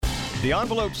The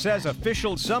envelope says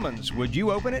official summons. Would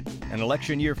you open it? An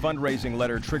election year fundraising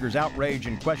letter triggers outrage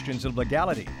and questions of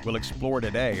legality. We'll explore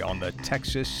today on the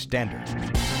Texas Standard.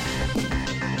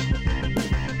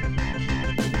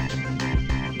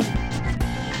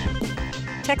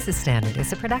 Texas Standard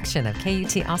is a production of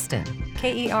KUT Austin,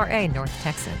 KERA North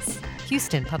Texas,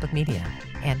 Houston Public Media,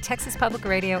 and Texas Public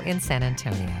Radio in San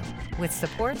Antonio, with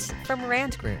support from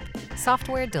Rand Group.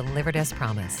 Software delivered as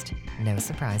promised. No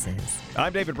surprises.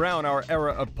 I'm David Brown. Our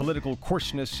era of political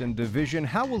coarseness and division.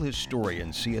 How will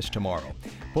historians see us tomorrow?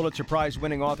 Pulitzer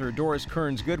Prize-winning author Doris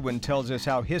Kearns Goodwin tells us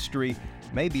how history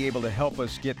may be able to help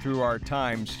us get through our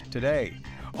times today.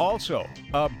 Also,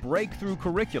 a breakthrough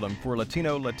curriculum for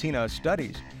Latino-Latina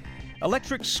studies.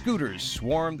 Electric scooters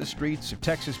swarm the streets of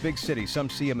Texas' big cities. Some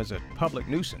see them as a public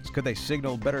nuisance. Could they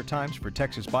signal better times for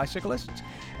Texas bicyclists?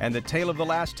 And the tale of the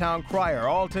last town crier,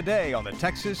 all today on the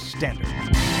Texas Standard.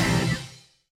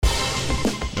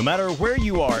 No matter where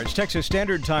you are, it's Texas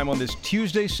Standard Time on this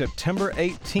Tuesday, September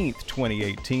 18th,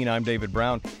 2018. I'm David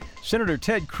Brown. Senator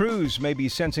Ted Cruz may be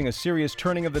sensing a serious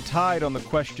turning of the tide on the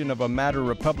question of a matter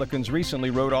Republicans recently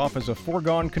wrote off as a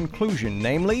foregone conclusion,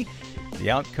 namely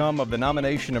the outcome of the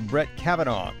nomination of Brett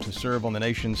Kavanaugh to serve on the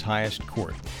nation's highest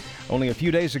court. Only a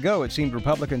few days ago, it seemed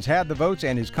Republicans had the votes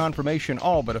and his confirmation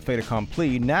all but a fait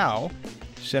accompli. Now,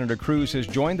 Senator Cruz has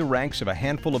joined the ranks of a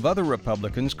handful of other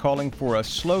Republicans calling for a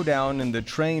slowdown in the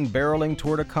train barreling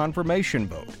toward a confirmation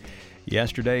vote.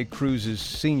 Yesterday, Cruz's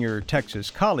senior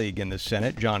Texas colleague in the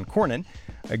Senate, John Cornyn,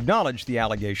 acknowledged the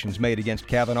allegations made against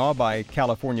Kavanaugh by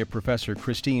California professor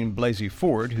Christine Blasey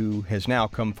Ford, who has now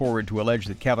come forward to allege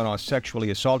that Kavanaugh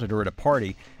sexually assaulted her at a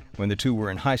party when the two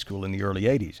were in high school in the early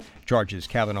 80s, charges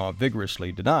Kavanaugh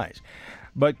vigorously denies.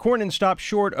 But Cornyn stopped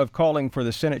short of calling for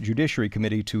the Senate Judiciary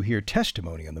Committee to hear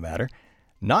testimony on the matter.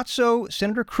 Not so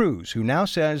Senator Cruz, who now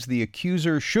says the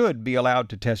accuser should be allowed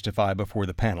to testify before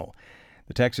the panel.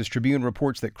 The Texas Tribune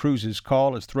reports that Cruz's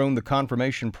call has thrown the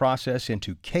confirmation process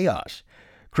into chaos.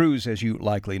 Cruz, as you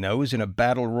likely know, is in a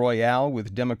battle royale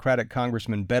with Democratic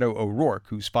Congressman Beto O'Rourke,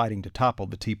 who's fighting to topple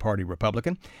the Tea Party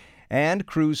Republican. And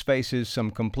Cruz faces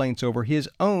some complaints over his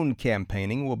own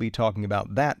campaigning. We'll be talking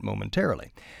about that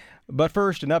momentarily. But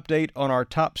first, an update on our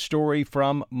top story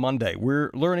from Monday. We're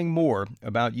learning more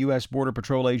about U.S. Border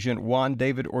Patrol agent Juan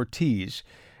David Ortiz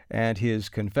and his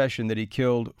confession that he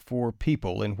killed 4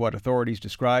 people in what authorities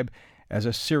describe as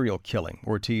a serial killing.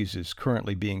 Ortiz is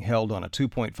currently being held on a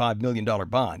 $2.5 million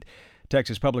bond.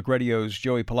 Texas Public Radio's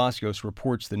Joey Palacios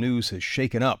reports the news has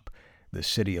shaken up the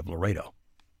city of Laredo.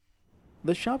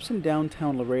 The shops in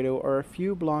downtown Laredo are a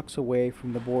few blocks away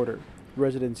from the border.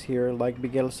 Residents here, like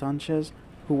Miguel Sanchez,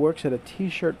 who works at a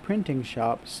T-shirt printing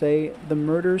shop, say the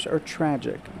murders are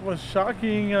tragic. It was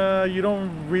shocking. You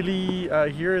don't really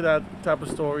hear that type of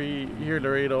story here in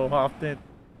Laredo often.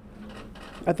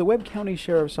 At the Webb County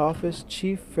Sheriff's Office,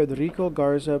 Chief Federico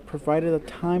Garza provided a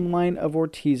timeline of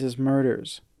Ortiz's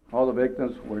murders. All the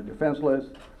victims were defenseless,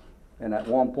 and at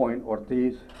one point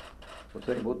Ortiz was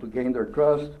able to gain their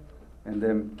trust and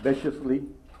then viciously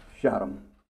shot them.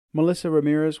 Melissa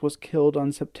Ramirez was killed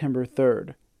on September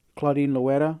 3rd. Claudine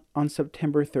Loera on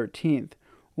September 13th.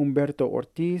 Humberto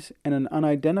Ortiz and an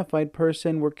unidentified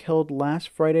person were killed last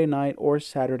Friday night or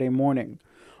Saturday morning.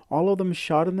 All of them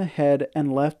shot in the head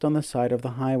and left on the side of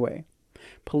the highway.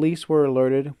 Police were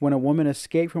alerted when a woman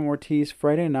escaped from Ortiz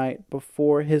Friday night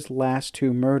before his last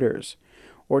 2 murders.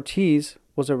 Ortiz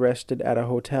was arrested at a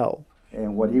hotel.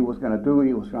 And what he was going to do,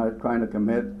 he was trying to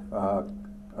commit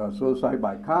suicide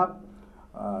by cop.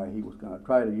 He was going to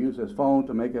try to use his phone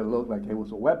to make it look like it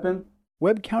was a weapon.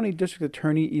 Webb County District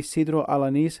Attorney Isidro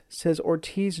Alanis says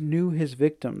Ortiz knew his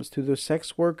victims through the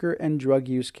sex worker and drug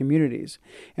use communities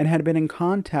and had been in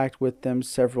contact with them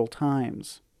several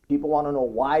times. People want to know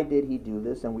why did he do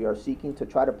this, and we are seeking to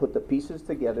try to put the pieces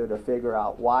together to figure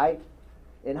out why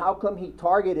and how come he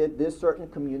targeted this certain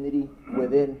community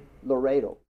within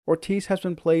Laredo. Ortiz has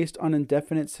been placed on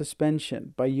indefinite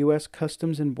suspension by U.S.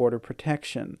 Customs and Border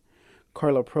Protection.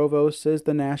 Carla Provost is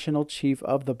the national chief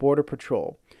of the Border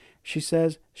Patrol. She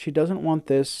says she doesn't want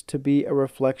this to be a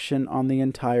reflection on the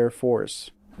entire force.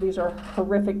 These are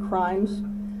horrific crimes,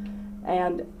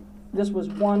 and this was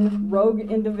one rogue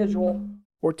individual.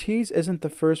 Ortiz isn't the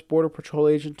first Border Patrol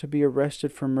agent to be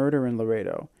arrested for murder in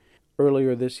Laredo.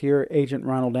 Earlier this year, Agent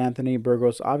Ronald Anthony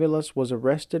Burgos Avilas was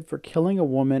arrested for killing a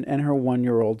woman and her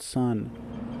 1-year-old son.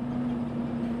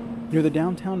 Near the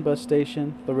downtown bus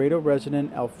station, Laredo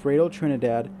resident Alfredo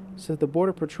Trinidad says the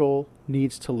Border Patrol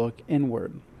needs to look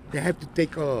inward. They have to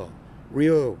take a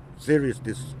real serious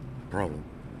this problem,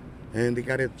 and they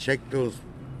got to check those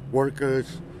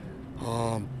workers.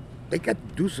 They got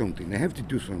to do something. They have to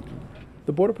do something.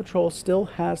 The Border Patrol still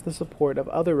has the support of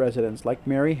other residents like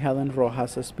Mary Helen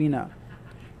Rojas Espina.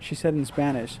 She said in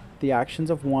Spanish, the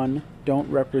actions of one don't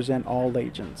represent all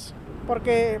agents.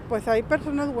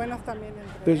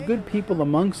 There's good people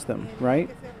amongst them, right?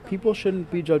 People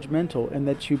shouldn't be judgmental and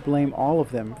that you blame all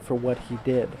of them for what he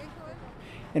did.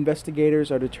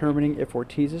 Investigators are determining if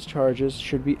Ortiz's charges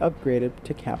should be upgraded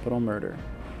to capital murder.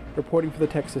 Reporting for the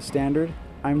Texas Standard,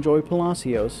 I'm Joy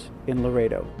Palacios in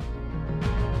Laredo.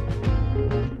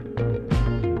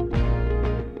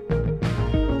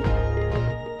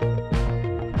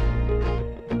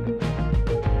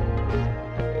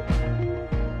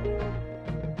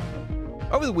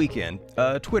 Over the weekend,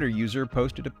 a Twitter user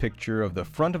posted a picture of the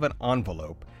front of an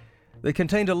envelope that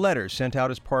contained a letter sent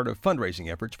out as part of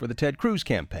fundraising efforts for the Ted Cruz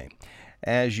campaign.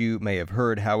 As you may have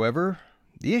heard, however,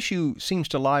 the issue seems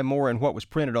to lie more in what was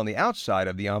printed on the outside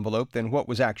of the envelope than what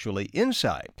was actually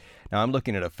inside. Now, I'm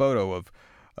looking at a photo of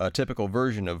a typical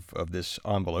version of this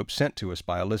envelope sent to us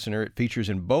by a listener. It features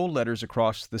in bold letters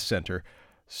across the center,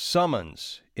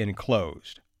 "Summons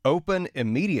enclosed. Open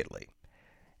immediately."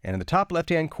 And in the top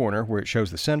left-hand corner, where it shows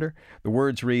the sender, the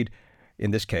words read, in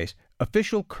this case,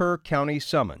 "Official Kerr County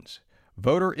Summons.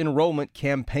 Voter Enrollment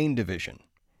Campaign Division.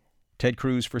 Ted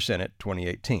Cruz for Senate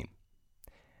 2018.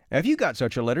 Now, if you got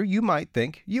such a letter, you might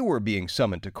think you were being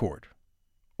summoned to court.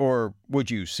 Or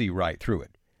would you see right through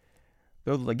it?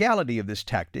 Though the legality of this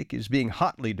tactic is being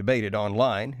hotly debated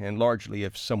online, and largely,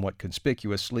 if somewhat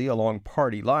conspicuously, along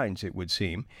party lines, it would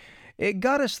seem, it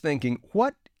got us thinking,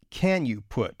 what can you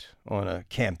put on a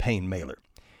campaign mailer?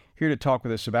 Here to talk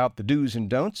with us about the do's and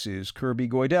don'ts is Kirby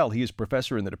Goidel. He is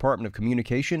professor in the Department of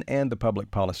Communication and the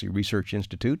Public Policy Research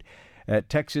Institute at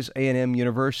Texas A&M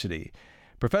University.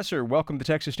 Professor, welcome to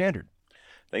Texas Standard.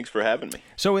 Thanks for having me.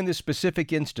 So in this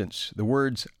specific instance, the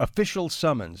words "official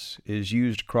summons" is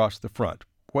used across the front.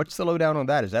 What's the lowdown on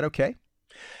that? Is that okay?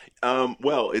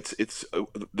 Well,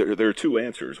 there are two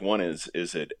answers. One is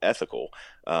it ethical,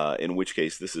 in which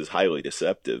case this is highly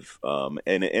deceptive,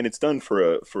 and it's done for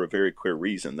a very clear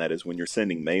reason. That is, when you're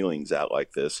sending mailings out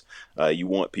like this, you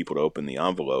want people to open the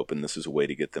envelope, and this is a way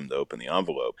to get them to open the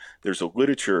envelope. There's a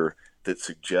literature that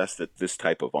suggests that this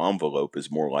type of envelope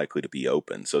is more likely to be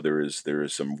open. So there is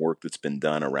some work that's been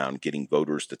done around getting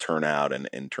voters to turn out and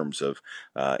in terms of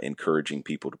encouraging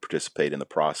people to participate in the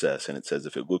process. And it says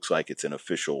if it looks like it's an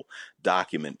official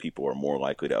document, people are more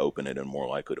likely to open it and more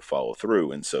likely to follow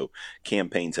through. And so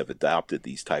campaigns have adopted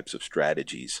these types of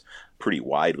strategies pretty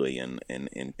widely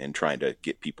in trying to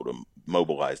get people to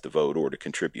mobilize to vote or to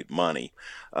contribute money.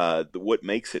 What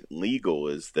makes it legal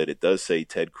is that it does say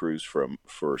Ted Cruz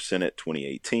for Senate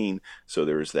 2018, so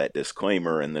there's that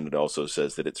disclaimer, and then it also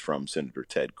says that it's from Senator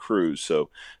Ted Cruz. So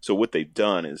what they've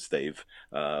done is they've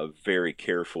very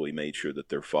carefully made sure that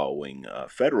they're following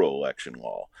federal election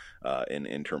law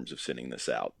in terms of sending this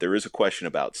out. There is a question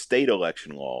about state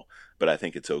election law, but I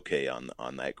think it's okay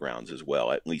on that grounds as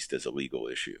well, at least as a legal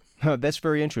issue. That's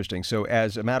very interesting. So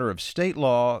as a matter of state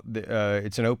law,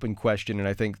 it's an open question, and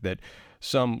I think that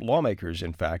some lawmakers,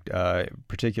 in fact,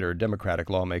 particular Democratic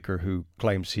lawmaker who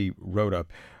claims he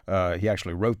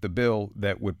actually wrote the bill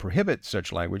that would prohibit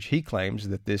such language, he claims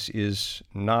that this is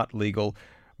not legal.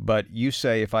 But you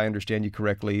say, if I understand you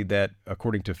correctly, that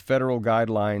according to federal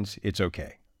guidelines, it's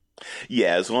okay.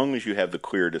 Yeah, as long as you have the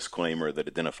clear disclaimer that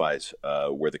identifies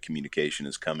where the communication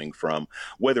is coming from.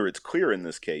 Whether it's clear in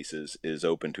this case is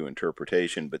open to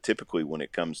interpretation, but typically when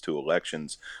it comes to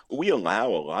elections, we allow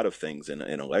a lot of things in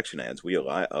election ads. We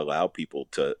allow people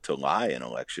to lie in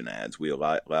election ads. We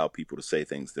allow people to say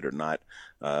things that are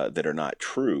not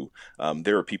true.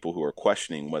 There are people who are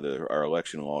questioning whether our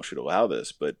election law should allow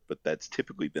this, but that's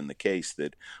typically been the case,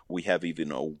 that we have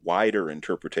even a wider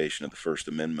interpretation of the First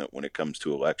Amendment when it comes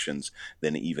to elections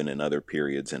than even in other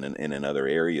periods and in other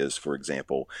areas. For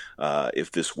example, if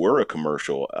this were a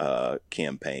commercial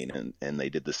campaign and they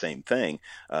did the same thing,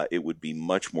 it would be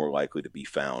much more likely to be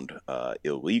found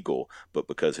illegal. But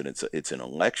because it's an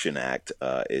election act,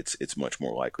 it's much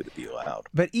more likely to be allowed.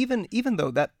 But even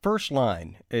though that first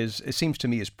line it seems to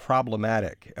me is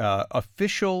problematic,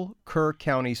 official Kerr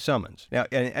County summons. Now,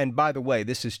 and by the way,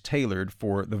 this is tailored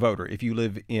for the voter. If you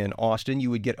live in Austin, you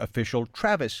would get official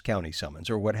Travis County summons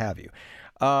or what have you.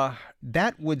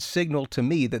 That would signal to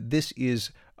me that this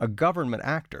is a government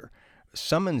actor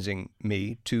summoning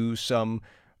me to some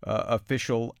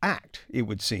official act. It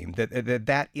would seem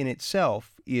that in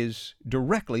itself is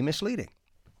directly misleading.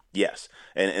 Yes,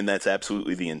 and that's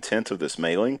absolutely the intent of this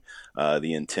mailing.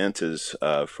 The intent is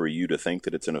for you to think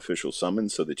that it's an official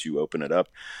summons so that you open it up,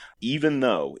 even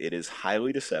though it is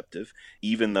highly deceptive,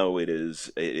 even though it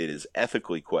is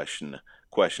ethically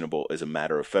questionable as a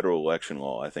matter of federal election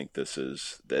law, I think this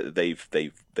is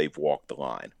they've walked the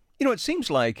line. You know, it seems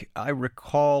like I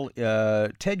recall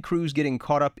Ted Cruz getting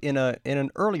caught up in an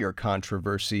earlier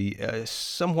controversy,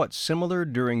 somewhat similar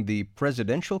during the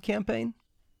presidential campaign.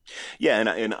 Yeah, and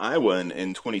in Iowa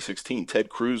in 2016, Ted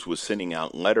Cruz was sending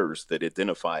out letters that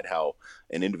identified how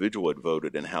an individual had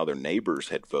voted and how their neighbors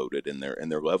had voted and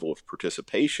their level of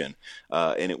participation,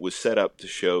 and it was set up to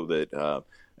show that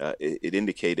it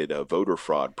indicated a voter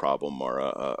fraud problem or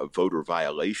a voter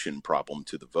violation problem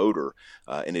to the voter,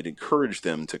 and it encouraged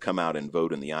them to come out and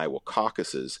vote in the Iowa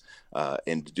caucuses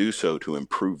and to do so to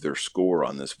improve their score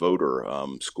on this voter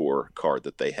score card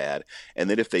that they had, and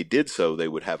that if they did so, they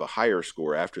would have a higher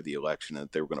score after the election and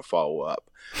that they were going to follow up.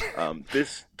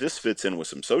 This fits in with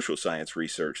some social science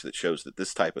research that shows that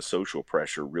this type of social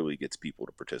pressure really gets people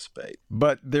to participate.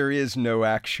 But there is no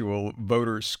actual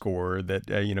voter score that,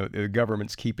 the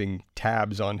government's keeping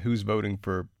tabs on who's voting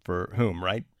for whom,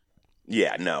 right?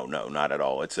 Yeah, no, not at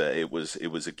all. It was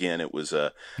a gimmick.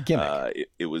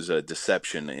 It was a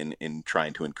deception in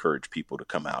trying to encourage people to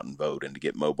come out and vote and to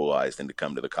get mobilized and to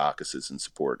come to the caucuses and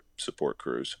support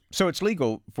Cruz. So it's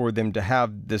legal for them to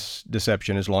have this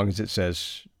deception as long as it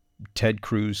says Ted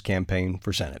Cruz campaign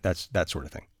for Senate. That's that sort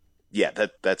of thing. Yeah,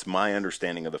 that's my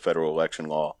understanding of the federal election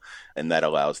law, and that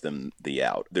allows them the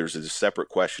out. There's a separate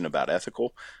question about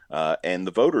ethical, and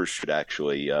the voters should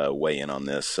actually weigh in on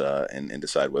this and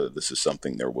decide whether this is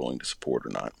something they're willing to support or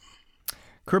not.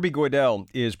 Kirby Goydell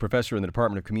is professor in the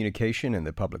Department of Communication and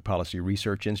the Public Policy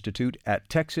Research Institute at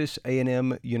Texas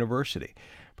A&M University.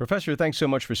 Professor, thanks so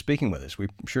much for speaking with us. We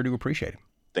sure do appreciate it.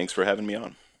 Thanks for having me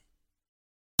on.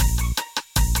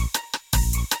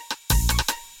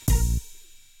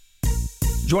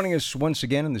 Joining us once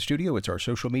again in the studio, it's our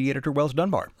social media editor, Wells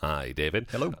Dunbar. Hi, David.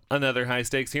 Hello. Another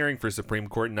high-stakes hearing for Supreme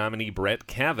Court nominee Brett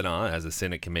Kavanaugh as a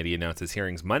Senate committee announces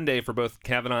hearings Monday for both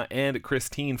Kavanaugh and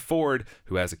Christine Ford,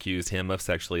 who has accused him of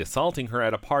sexually assaulting her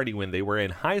at a party when they were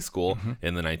in high school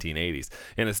in the 1980s.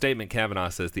 In a statement, Kavanaugh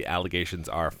says the allegations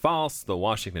are false. The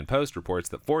Washington Post reports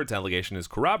that Ford's allegation is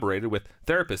corroborated with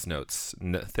therapist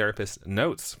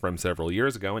notes from several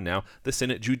years ago, and now the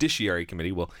Senate Judiciary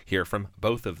Committee will hear from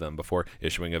both of them before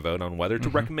issuing a vote on whether to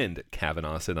recommend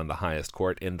Kavanaugh sit on the highest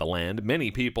court in the land.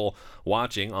 Many people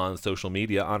watching on social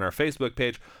media. On our Facebook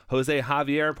page, Jose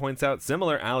Javier points out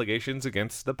similar allegations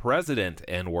against the president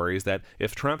and worries that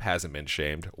if Trump hasn't been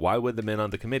shamed, why would the men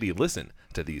on the committee listen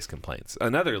to these complaints?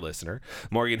 Another listener,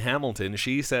 Morgan Hamilton,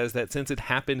 she says that since it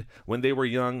happened when they were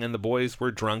young and the boys were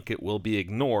drunk, it will be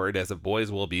ignored as a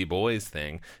boys will be boys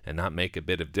thing and not make a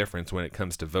bit of difference when it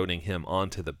comes to voting him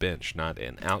onto the bench, not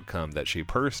an outcome that she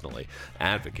personally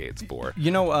advocates for. You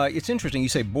know, it's interesting you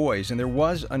say boys, and there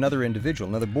was another individual,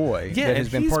 another boy, that has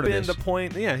been part of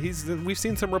this. We've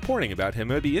seen some reporting about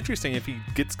him. It would be interesting if he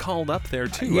gets called up there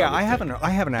too. Yeah, I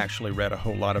haven't actually read a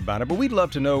whole lot about it, but we'd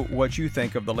love to know what you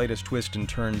think of the latest twists and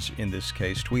turns in this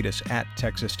case. Tweet us at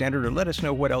Texas Standard or let us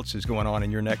know what else is going on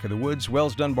in your neck of the woods.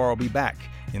 Wells Dunbar will be back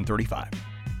in 35.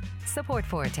 Support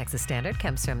for Texas Standard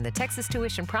comes from the Texas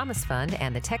Tuition Promise Fund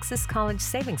and the Texas College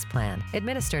Savings Plan,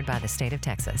 administered by the state of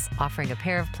Texas, offering a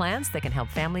pair of plans that can help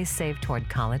families save toward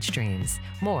college dreams.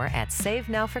 More at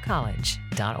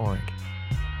savenowforcollege.org.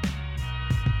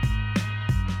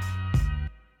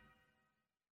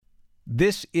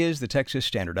 This is the Texas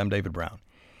Standard. I'm David Brown.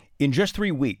 In just 3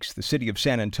 weeks, the city of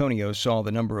San Antonio saw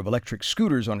the number of electric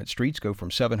scooters on its streets go from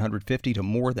 750 to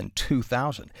more than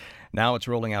 2,000. Now it's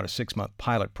rolling out a 6-month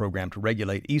pilot program to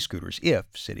regulate e-scooters if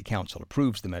City Council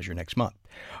approves the measure next month.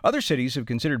 Other cities have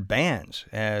considered bans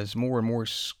as more and more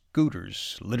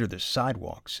scooters litter the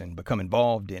sidewalks and become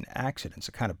involved in accidents,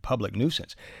 a kind of public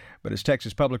nuisance. But as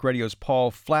Texas Public Radio's Paul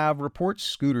Flav reports,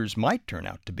 scooters might turn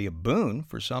out to be a boon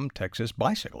for some Texas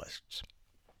bicyclists.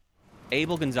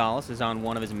 Abel Gonzalez is on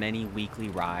one of his many weekly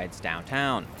rides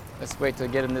downtown. Let's wait to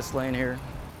get in this lane here.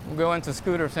 We'll go into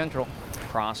Scooter Central.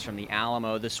 Across from the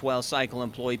Alamo, the Swell Cycle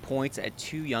employee points at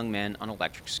 2 young men on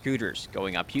electric scooters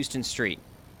going up Houston Street.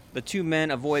 The 2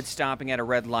 men avoid stopping at a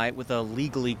red light with a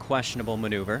legally questionable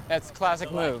maneuver. That's a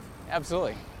classic move,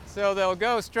 absolutely. So they'll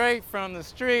go straight from the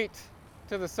street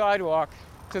to the sidewalk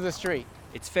to the street.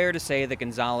 It's fair to say that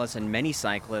Gonzalez and many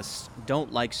cyclists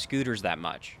don't like scooters that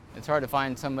much. It's hard to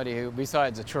find somebody who,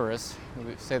 besides a tourist, who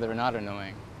would say they're not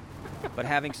annoying. But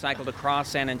having cycled across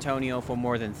San Antonio for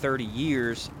more than 30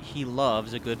 years, he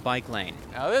loves a good bike lane.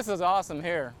 Now this is awesome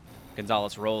here.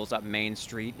 Gonzalez rolls up Main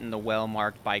Street in the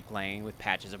well-marked bike lane with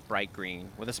patches of bright green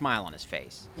with a smile on his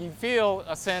face. You feel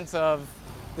a sense of,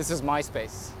 this is my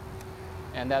space,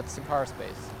 and that's the car space.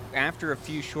 After a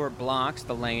few short blocks,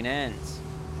 the lane ends.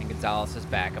 and Gonzalez is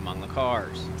back among the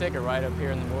cars. Take a ride up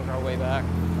here and then work our way back.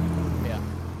 Yeah.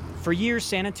 For years,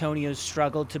 San Antonio's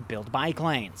struggled to build bike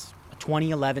lanes. A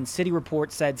 2011 city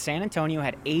report said San Antonio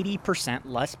had 80%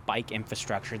 less bike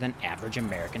infrastructure than average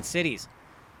American cities.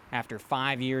 After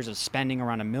 5 years of spending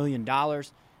around $1 million,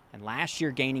 and last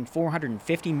year gaining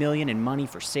 $450 million in money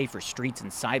for safer streets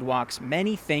and sidewalks,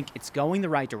 many think it's going the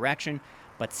right direction,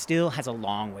 but still has a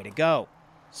long way to go.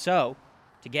 So,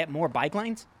 to get more bike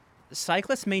lanes, the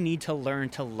cyclists may need to learn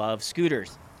to love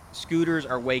scooters. Scooters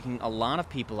are waking a lot of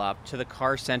people up to the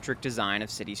car-centric design of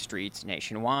city streets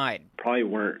nationwide. Probably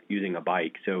weren't using a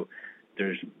bike, so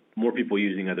there's more people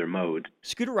using other modes.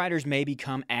 Scooter riders may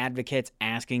become advocates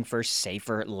asking for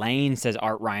safer lanes, says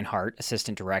Art Reinhardt,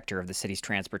 assistant director of the city's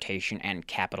Transportation and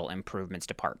Capital Improvements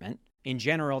Department. In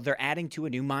general, they're adding to a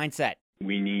new mindset.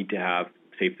 We need to have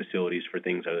safe facilities for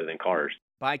things other than cars.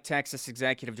 Bike Texas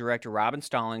Executive Director Robin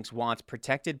Stallings wants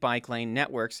protected bike lane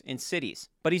networks in cities.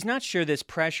 But he's not sure this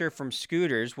pressure from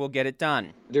scooters will get it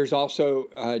done. There's also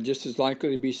just as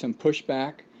likely to be some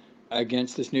pushback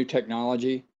against this new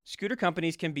technology. Scooter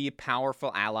companies can be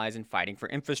powerful allies in fighting for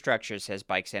infrastructure, says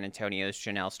Bike San Antonio's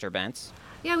Janelle Sturbentz.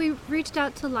 Yeah, we reached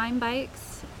out to Lime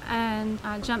Bikes and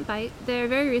Jump Bike. They're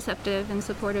very receptive and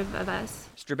supportive of us.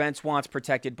 Sturbentz wants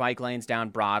protected bike lanes down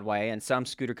Broadway, and some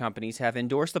scooter companies have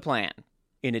endorsed the plan.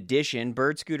 In addition,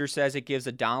 Bird Scooter says it gives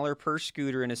 $1 per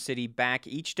scooter in a city back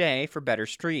each day for better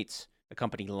streets. The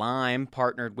company Lime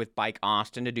partnered with Bike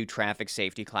Austin to do traffic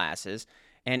safety classes,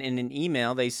 and in an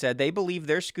email they said they believe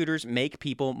their scooters make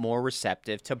people more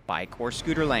receptive to bike or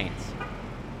scooter lanes.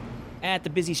 At the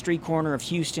busy street corner of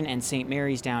Houston and St.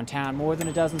 Mary's downtown, more than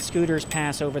a dozen scooters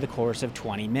pass over the course of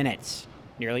 20 minutes.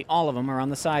 Nearly all of them are on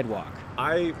the sidewalk.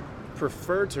 I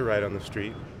prefer to ride on the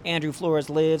street. Andrew Flores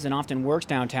lives and often works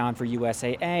downtown for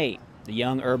USAA. The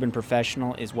young urban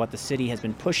professional is what the city has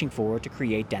been pushing for to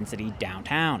create density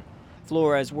downtown.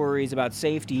 Flores worries about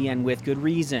safety, and with good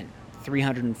reason.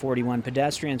 341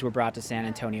 pedestrians were brought to San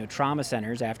Antonio trauma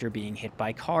centers after being hit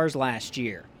by cars last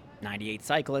year. 98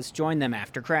 cyclists joined them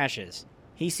after crashes.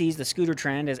 He sees the scooter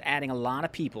trend as adding a lot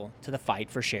of people to the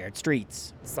fight for shared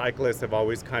streets. Cyclists have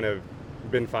always kind of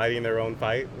been fighting their own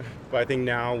fight, but I think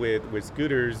now with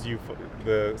scooters,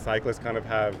 the cyclists kind of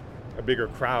have a bigger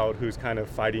crowd who's kind of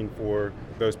fighting for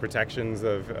those protections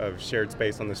of shared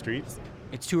space on the streets.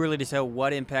 It's too early to tell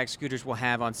what impact scooters will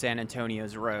have on San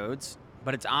Antonio's roads,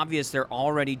 but it's obvious they're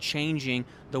already changing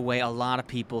the way a lot of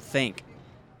people think.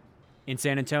 In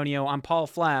San Antonio, I'm Paul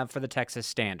Flav for the Texas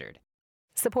Standard.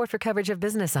 Support for coverage of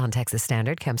business on Texas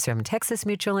Standard comes from Texas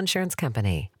Mutual Insurance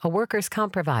Company, a workers'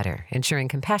 comp provider ensuring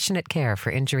compassionate care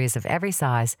for injuries of every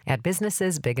size at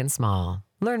businesses big and small.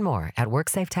 Learn more at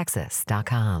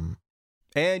WorksafeTexas.com.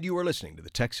 And you are listening to the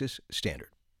Texas Standard.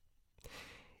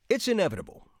 It's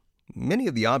inevitable. Many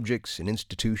of the objects and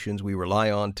institutions we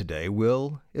rely on today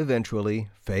will eventually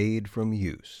fade from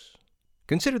use.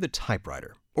 Consider the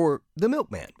typewriter, or the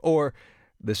milkman, or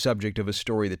the subject of a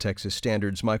story the Texas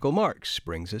Standard's Michael Marks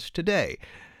brings us today.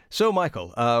 So, Michael,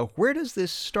 where does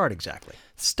this start exactly?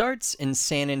 Starts in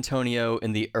San Antonio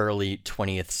in the early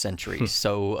 20th century,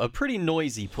 so a pretty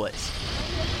noisy place.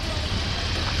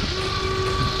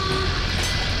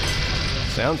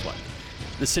 Sounds like.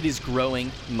 The city's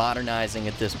growing, modernizing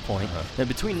at this point. Now,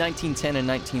 between 1910 and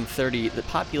 1930, the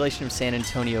population of San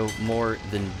Antonio more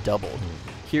than doubled.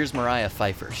 Here's Mariah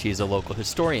Pfeiffer. She's a local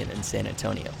historian in San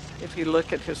Antonio. If you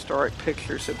look at historic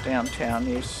pictures of downtown,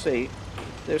 you see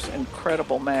this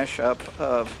incredible mashup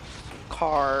of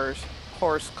cars,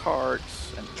 horse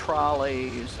carts, and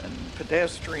trolleys, and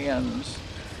pedestrians.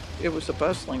 It was a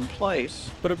bustling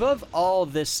place. But above all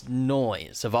this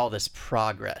noise, of all this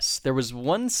progress, there was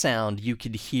one sound you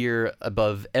could hear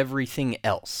above everything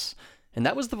else. And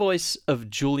that was the voice of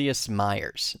Julius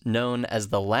Myers, known as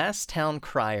the last town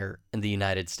crier in the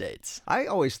United States. I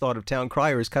always thought of town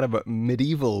crier as kind of a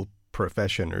medieval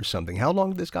profession or something. How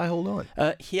long did this guy hold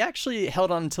on? He actually held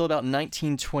on until about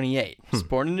 1928. He was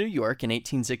born in New York in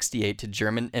 1868 to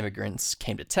German immigrants,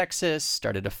 came to Texas,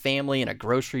 started a family and a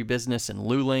grocery business in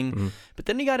Luling, but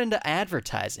then he got into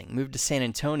advertising, moved to San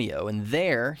Antonio, and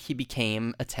there he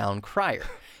became a town crier.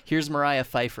 Here's Mariah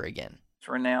Pfeiffer again. He's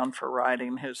renowned for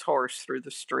riding his horse through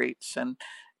the streets and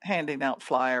handing out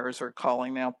flyers or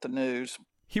calling out the news.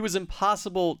 He was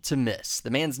impossible to miss. The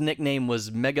man's nickname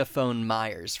was Megaphone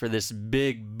Myers for this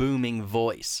big, booming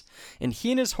voice. And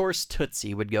he and his horse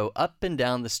Tootsie would go up and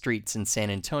down the streets in San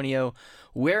Antonio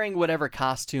wearing whatever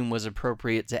costume was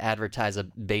appropriate to advertise a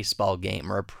baseball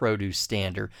game or a produce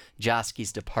stand or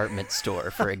Josky's department store,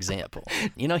 for example.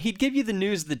 You know, he'd give you the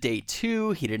news of the day,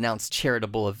 too. He'd announce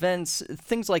charitable events,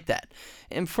 things like that.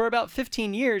 And for about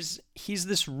 15 years, he's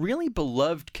this really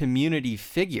beloved community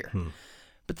figure.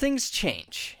 But things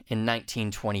change in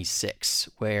 1926,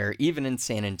 where even in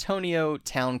San Antonio,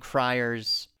 town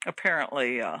criers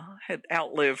apparently had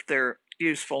outlived their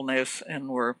usefulness and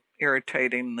were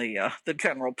irritating the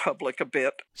general public a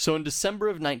bit. So in December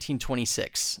of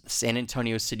 1926, the San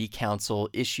Antonio City Council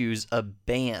issues a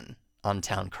ban on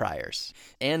town criers.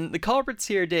 And the culprits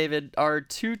here, David, are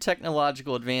two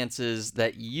technological advances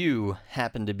that you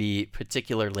happen to be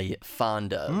particularly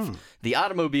fond of. The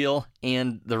automobile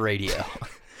and the radio.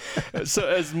 So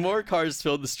as more cars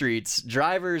filled the streets,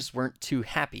 drivers weren't too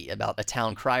happy about a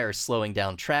town crier slowing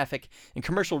down traffic, and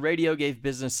commercial radio gave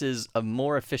businesses a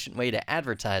more efficient way to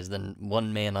advertise than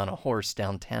one man on a horse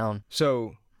downtown.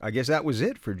 So I guess that was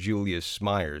it for Julius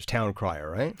Myers, town crier,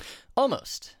 right?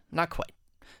 Almost. Not quite.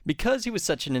 Because he was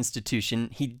such an institution,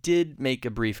 he did make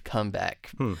a brief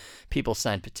comeback. People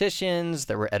signed petitions,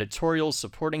 there were editorials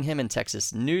supporting him in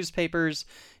Texas newspapers,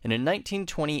 and in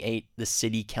 1928, the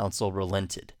city council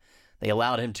relented. They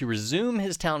allowed him to resume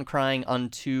his town crying on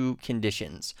two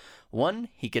conditions. One,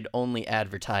 he could only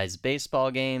advertise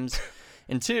baseball games,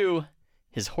 and two,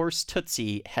 his horse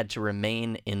Tootsie had to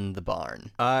remain in the barn.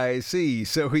 I see,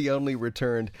 so he only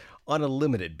returned on a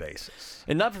limited basis.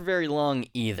 And not for very long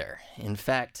either. In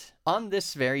fact, on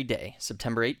this very day,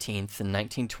 September 18th in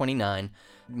 1929,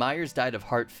 Myers died of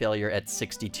heart failure at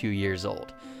 62 years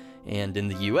old. And in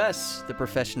the U.S., the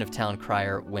profession of town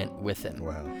crier went with him.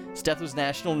 Wow. His death was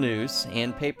national news,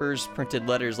 and papers printed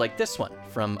letters like this one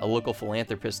from a local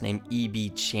philanthropist named E.B.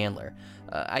 Chandler.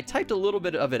 I typed a little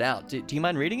bit of it out. Do you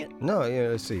mind reading it? No, yeah,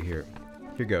 let's see here.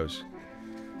 Here goes.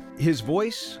 His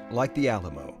voice, like the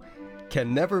Alamo,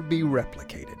 can never be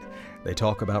replicated. They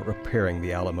talk about repairing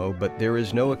the Alamo, but there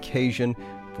is no occasion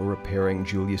for repairing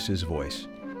Julius's voice.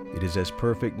 It is as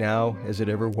perfect now as it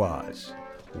ever was.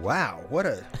 Wow, what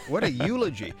a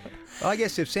eulogy. Well, I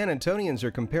guess if San Antonians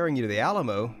are comparing you to the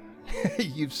Alamo,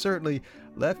 you've certainly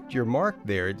left your mark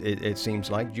there. It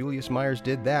seems like Julius Myers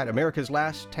did that. America's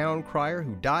last town crier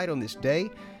who died on this day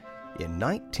in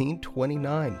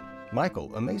 1929.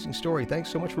 Michael, amazing story. Thanks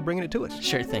so much for bringing it to us.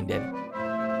 Sure thing, David.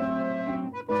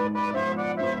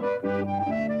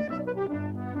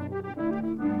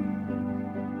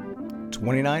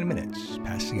 "29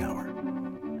 past the hour.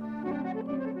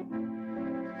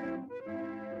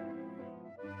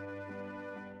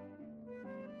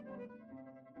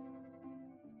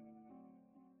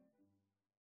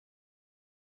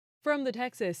 From the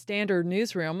Texas Standard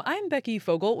Newsroom, I'm Becky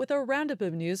Fogel with a roundup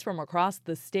of news from across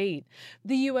the state.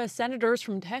 The U.S. senators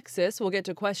from Texas will get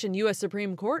to question U.S.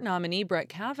 Supreme Court nominee Brett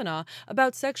Kavanaugh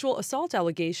about sexual assault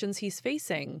allegations he's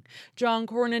facing. John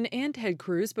Cornyn and Ted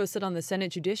Cruz both sit on the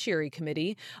Senate Judiciary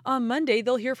Committee. On Monday,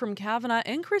 they'll hear from Kavanaugh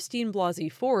and Christine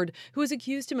Blasey Ford, who has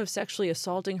accused him of sexually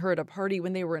assaulting her at a party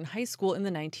when they were in high school in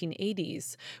the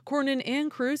 1980s. Cornyn and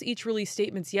Cruz each released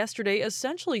statements yesterday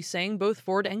essentially saying both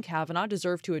Ford and Kavanaugh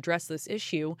deserve to address this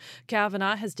issue.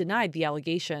 Kavanaugh has denied the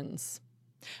allegations.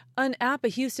 An app a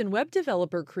Houston web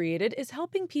developer created is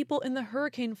helping people in the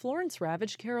Hurricane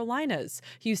Florence-ravaged Carolinas.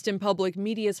 Houston Public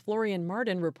Media's Florian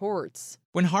Martin reports.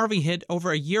 When Harvey hit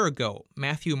over a year ago,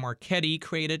 Matthew Marchetti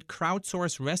created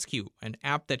Crowdsource Rescue, an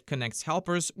app that connects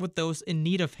helpers with those in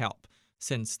need of help.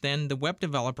 Since then, the web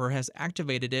developer has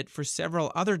activated it for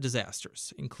several other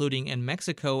disasters, including in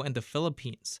Mexico and the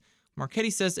Philippines.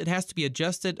 Marchetti says it has to be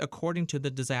adjusted according to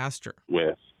the disaster.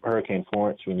 With Hurricane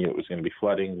Florence, we knew it was going to be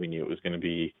flooding. We knew it was going to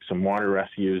be some water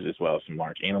rescues as well as some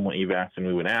large animal evacs. And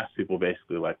we would ask people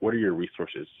basically, like, what are your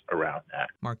resources around that?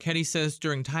 Marchetti says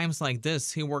during times like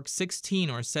this, he works 16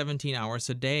 or 17 hours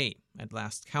a day. At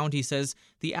last count, he says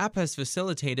the app has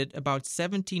facilitated about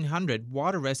 1,700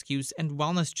 water rescues and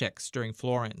wellness checks during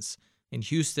Florence. In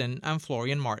Houston, I'm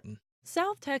Florian Martin.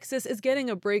 South Texas is getting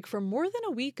a break from more than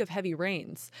a week of heavy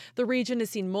rains. The region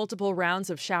has seen multiple rounds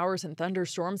of showers and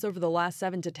thunderstorms over the last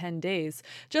 7 to 10 days.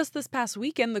 Just this past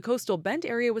weekend, the coastal Bend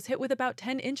area was hit with about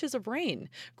 10 inches of rain.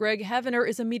 Greg Heavener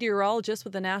is a meteorologist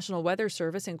with the National Weather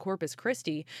Service in Corpus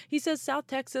Christi. He says South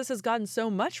Texas has gotten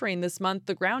so much rain this month,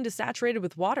 the ground is saturated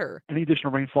with water. Any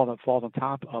additional rainfall that falls on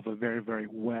top of a very, very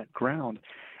wet ground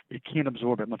it can't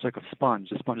absorb it, much like a sponge.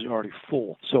 The sponge is already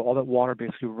full. So all that water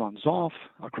basically runs off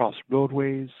across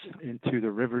roadways, into the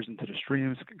rivers, into the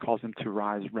streams, can cause them to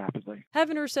rise rapidly.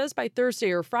 Heavener says by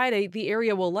Thursday or Friday, the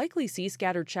area will likely see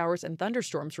scattered showers and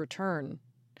thunderstorms return.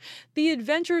 The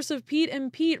adventures of Pete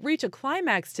and Pete reach a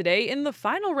climax today in the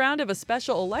final round of a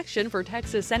special election for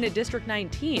Texas Senate District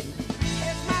 19.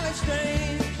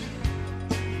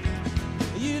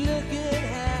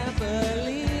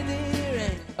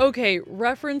 Okay,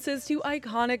 references to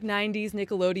iconic 90s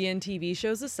Nickelodeon TV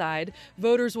shows aside,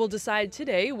 voters will decide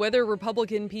today whether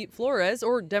Republican Pete Flores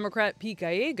or Democrat Pete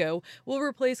Gallego will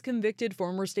replace convicted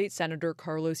former state senator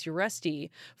Carlos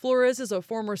Uresti. Flores is a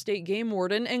former state game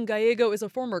warden and Gallego is a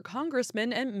former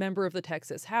congressman and member of the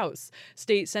Texas House.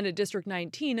 State Senate District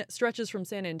 19 stretches from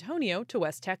San Antonio to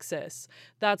West Texas.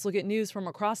 That's Look at News from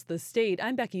across the state.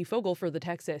 I'm Becky Fogel for the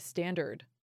Texas Standard.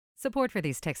 Support for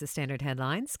these Texas Standard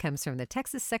headlines comes from the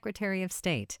Texas Secretary of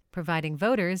State, providing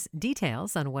voters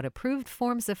details on what approved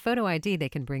forms of photo ID they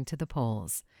can bring to the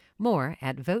polls. More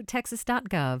at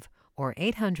votetexas.gov or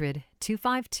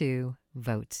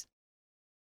 800-252-VOTE.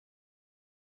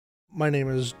 My name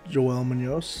is Joel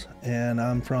Munoz, and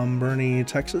I'm from Boerne,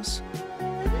 Texas.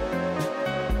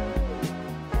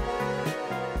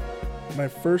 My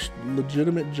first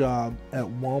legitimate job at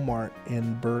Walmart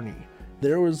in Boerne,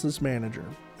 there was this manager,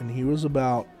 and he was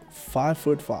about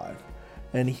 5'5",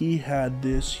 and he had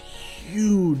this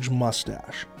huge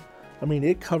mustache. I mean,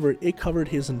 it covered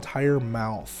his entire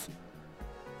mouth.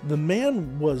 The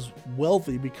man was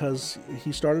wealthy because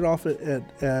he started off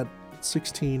at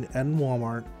 16 at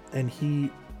Walmart, and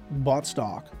he bought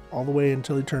stock all the way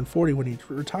until he turned 40 when he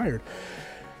retired.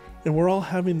 And we're all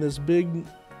having this big,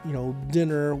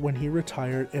 dinner when he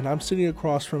retired, and I'm sitting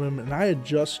across from him, and I had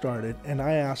just started, and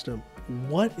I asked him,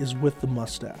 "What is with the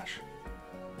mustache?"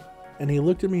 And he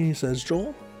looked at me and he says,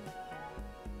 "Joel,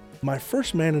 my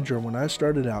first manager when I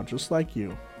started out, just like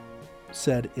you,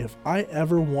 said if I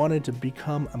ever wanted to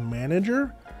become a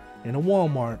manager in a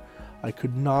Walmart, I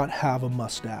could not have a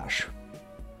mustache."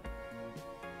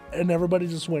 And everybody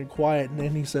just went quiet, and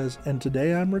then he says, "And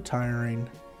today I'm retiring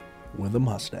with a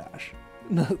mustache."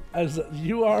 I said,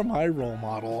 "You are my role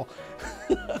model."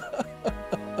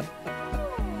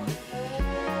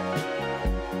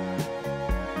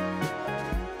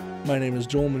 My name is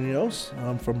Joel Munoz.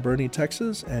 I'm from Boerne,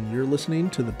 Texas, and you're listening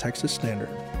to the Texas Standard.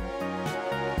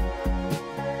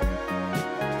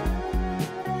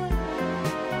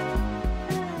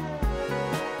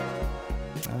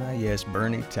 Yes,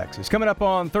 Boerne, Texas. Coming up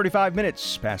on 35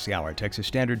 minutes past the hour, Texas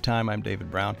Standard Time, I'm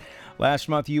David Brown. Last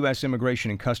month, U.S.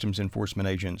 Immigration and Customs Enforcement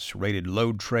agents raided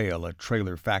Load Trail, a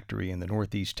trailer factory in the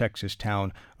northeast Texas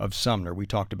town of Sumner. We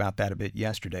talked about that a bit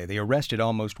yesterday. They arrested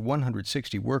almost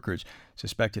 160 workers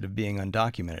suspected of being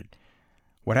undocumented.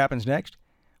 What happens next?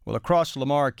 Well, across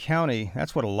Lamar County,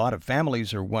 that's what a lot of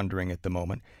families are wondering at the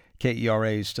moment.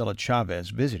 KERA's Stella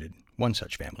Chavez visited one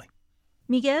such family.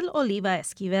 Miguel Oliva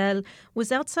Esquivel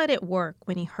was outside at work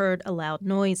when he heard a loud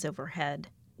noise overhead.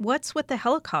 What's with the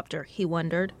helicopter, he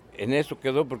wondered. En eso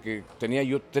quedó porque tenía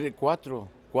yo cuatro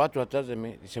atrás de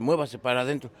mí. Dice, muévase para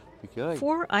adentro.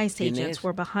 4 ICE agents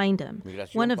were behind him.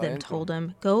 One of them told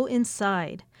him, "Go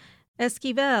inside."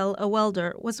 Esquivel, a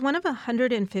welder, was one of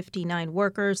 159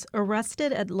 workers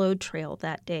arrested at Load Trail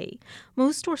that day.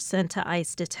 Most were sent to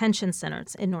ICE detention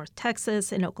centers in North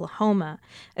Texas and Oklahoma.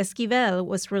 Esquivel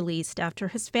was released after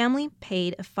his family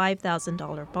paid a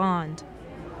 $5,000 bond.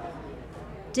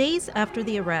 Days after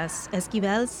the arrest,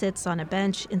 Esquivel sits on a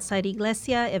bench inside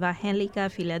Iglesia Evangelica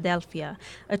Philadelphia,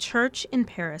 a church in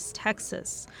Paris,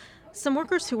 Texas. Some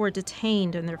workers who were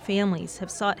detained and their families have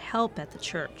sought help at the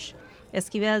church.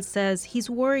 Esquivel says he's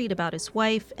worried about his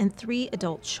wife and 3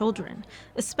 adult children,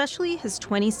 especially his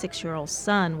 26-year-old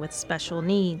son with special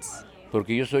needs.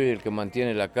 Porque yo soy el que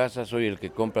mantiene la casa, soy el que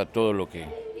compra todo lo que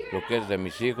es de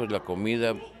mis hijos, la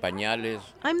comida, pañales.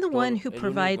 I'm the one who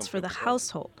provides for the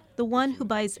household, the one who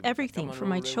buys everything for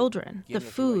my children, the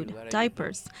food,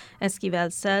 diapers,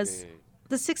 Esquivel says.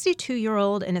 The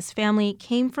 62-year-old and his family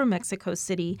came from Mexico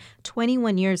City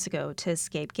 21 years ago to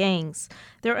escape gangs.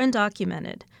 They're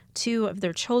undocumented. 2 of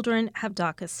their children have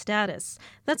DACA status.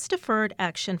 That's Deferred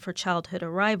Action for Childhood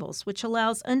Arrivals, which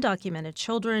allows undocumented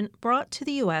children brought to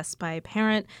the U.S. by a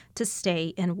parent to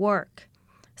stay and work.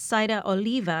 Saida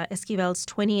Oliva, Esquivel's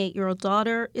 28-year-old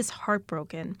daughter, is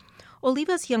heartbroken.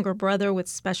 Oliva's younger brother with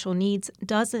special needs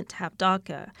doesn't have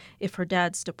DACA. If her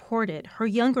dad's deported, her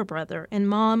younger brother and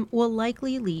mom will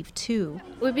likely leave too.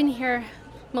 We've been here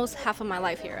most half of my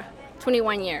life here,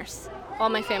 21 years. All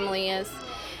my family is.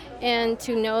 And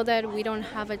to know that we don't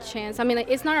have a chance. I mean,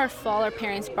 it's not our fault our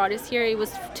parents brought us here. It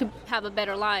was to have a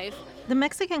better life. The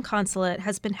Mexican consulate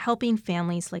has been helping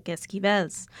families like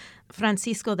Esquivel's.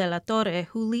 Francisco de la Torre,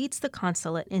 who leads the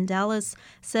consulate in Dallas,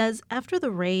 says after the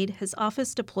raid, his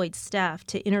office deployed staff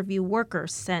to interview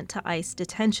workers sent to ICE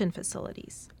detention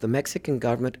facilities. The Mexican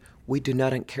government, we do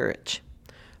not encourage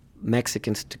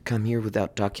Mexicans to come here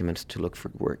without documents to look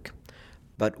for work.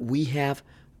 But we have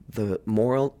the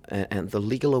moral and the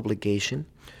legal obligation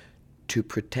to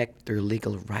protect their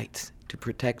legal rights, to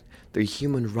protect their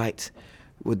human rights.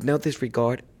 With no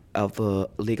disregard of the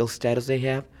legal status they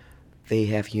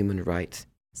have human rights.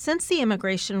 Since the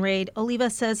immigration raid, Oliva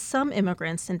says some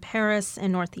immigrants in Paris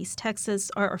and Northeast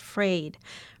Texas are afraid.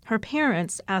 Her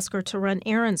parents ask her to run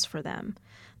errands for them.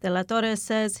 De la Torre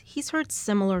says he's heard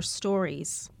similar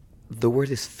stories. The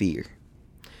word is fear.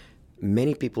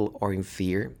 Many people are in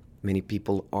fear. Many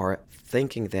people are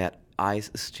thinking that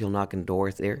ICE is still knocking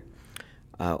doors there.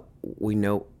 We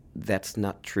know that's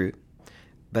not true.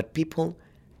 But people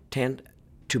tend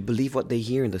to believe what they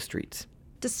hear in the streets.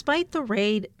 Despite the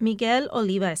raid, Miguel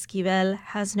Oliva Esquivel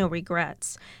has no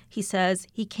regrets. He says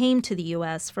he came to the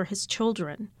U.S. for his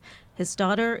children. His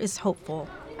daughter is hopeful.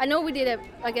 I know we did it,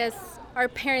 I guess our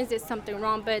parents did something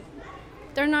wrong, but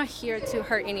they're not here to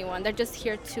hurt anyone. They're just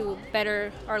here to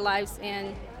better our lives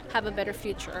and have a better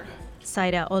future.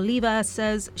 Zaida Oliva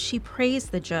says she prays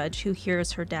the judge who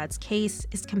hears her dad's case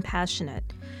is compassionate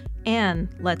and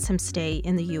lets him stay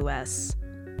in the U.S.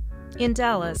 In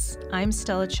Dallas, I'm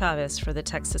Stella Chavez for the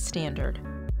Texas Standard.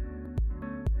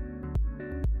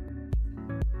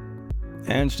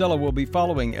 And Stella will be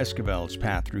following Esquivel's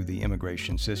path through the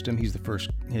immigration system.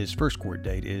 His first court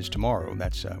date is tomorrow.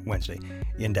 That's Wednesday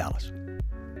in Dallas.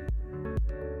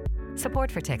 Support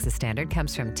for Texas Standard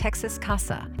comes from Texas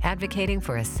CASA, advocating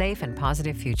for a safe and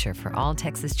positive future for all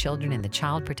Texas children in the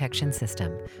child protection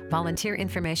system. Volunteer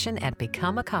information at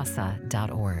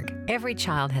becomeacasa.org. Every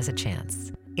child has a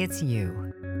chance. It's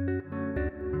you.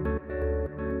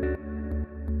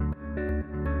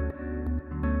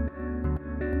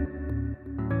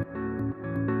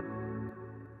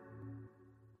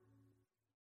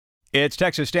 It's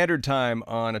Texas Standard Time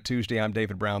on a Tuesday. I'm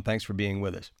David Brown. Thanks for being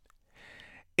with us.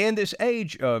 In this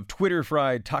age of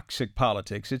Twitter-fried toxic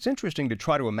politics, it's interesting to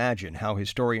try to imagine how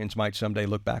historians might someday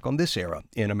look back on this era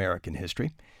in American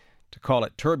history. To call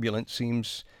it turbulent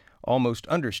seems almost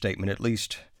understatement, at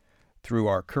least through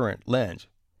our current lens.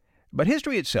 But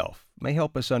history itself may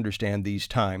help us understand these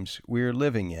times we're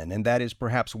living in, and that is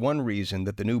perhaps one reason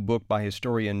that the new book by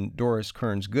historian Doris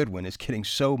Kearns Goodwin is getting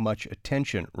so much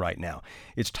attention right now.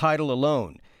 Its title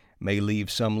alone may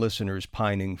leave some listeners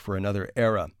pining for another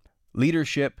era.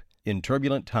 Leadership in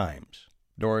Turbulent Times.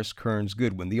 Doris Kearns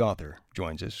Goodwin, the author,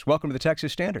 joins us. Welcome to the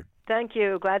Texas Standard. Thank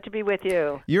you. Glad to be with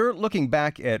you. You're looking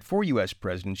back at 4 U.S.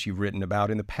 presidents you've written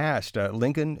about in the past,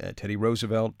 Lincoln, Teddy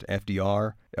Roosevelt,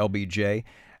 FDR, LBJ.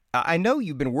 I know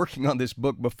you've been working on this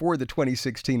book before the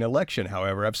 2016 election,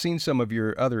 however. I've seen some of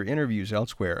your other interviews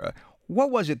elsewhere. What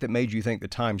was it that made you think the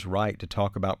time's right to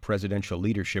talk about presidential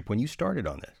leadership when you started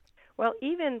on this? Well,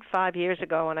 even 5 years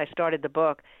ago when I started the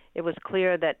book, it was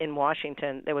clear that in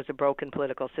Washington there was a broken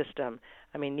political system.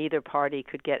 I mean, neither party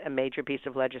could get a major piece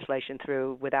of legislation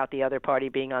through without the other party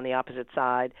being on the opposite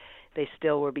side. They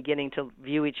still were beginning to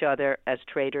view each other as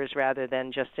traitors rather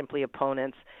than just simply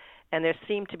opponents. And there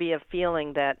seemed to be a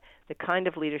feeling that the kind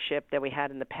of leadership that we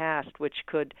had in the past, which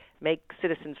could make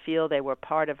citizens feel they were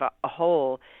part of a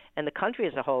whole, and the country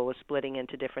as a whole was splitting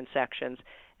into different sections.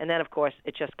 And then, of course,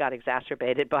 it just got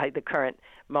exacerbated by the current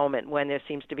moment when there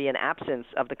seems to be an absence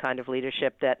of the kind of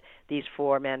leadership that these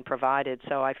four men provided.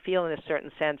 So I feel in a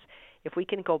certain sense, if we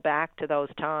can go back to those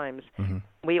times,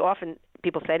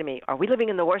 people say to me, are we living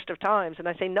in the worst of times? And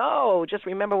I say, no, just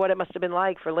remember what it must have been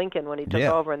like for Lincoln when he took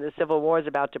over and the Civil War is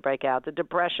about to break out, the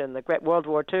Depression, the Great World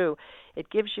War II. It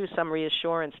gives you some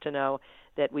reassurance to know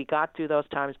that we got through those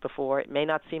times before. It may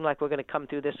not seem like we're going to come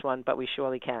through this one, but we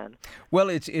surely can. Well,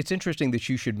 it's interesting that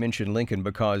you should mention Lincoln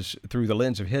because through the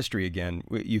lens of history again,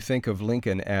 you think of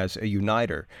Lincoln as a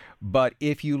uniter. But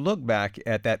if you look back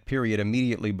at that period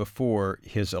immediately before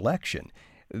his election,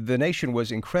 the nation was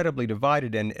incredibly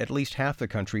divided, and at least half the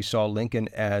country saw Lincoln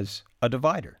as a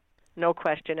divider. No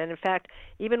question. And in fact,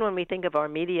 even when we think of our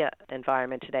media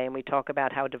environment today and we talk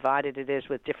about how divided it is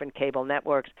with different cable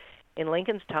networks, in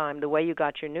Lincoln's time, the way you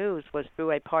got your news was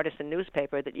through a partisan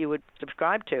newspaper that you would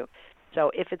subscribe to. So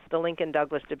if it's the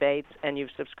Lincoln-Douglas debates and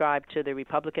you've subscribed to the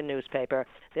Republican newspaper,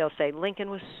 they'll say, Lincoln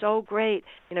was so great.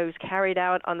 He was carried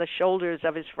out on the shoulders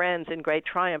of his friends in great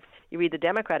triumph. You read the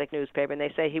Democratic newspaper, and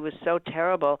they say he was so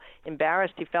terrible,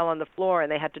 embarrassed, he fell on the floor,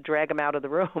 and they had to drag him out of the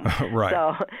room. Right.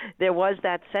 So there was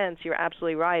that sense, you're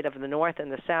absolutely right, of the North and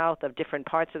the South, of different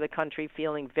parts of the country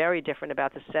feeling very different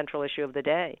about the central issue of the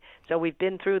day. So we've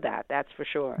been through that, that's for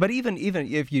sure. But even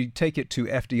if you take it to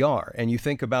FDR and you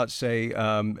think about, say,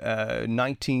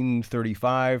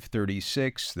 1935,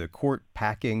 36, the court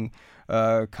packing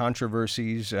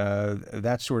controversies,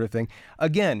 that sort of thing.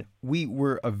 Again, we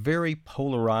were a very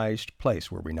polarized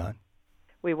place, were we not?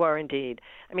 We were indeed.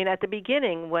 I mean, at the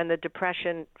beginning, when the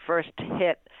Depression first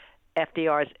hit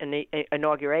FDR's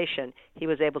inauguration, he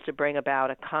was able to bring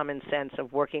about a common sense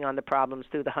of working on the problems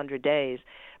through the 100 days.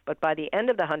 But by the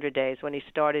end of the 100 days, when he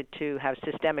started to have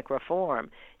systemic reform,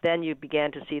 then you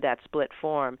began to see that split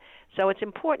form. So it's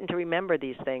important to remember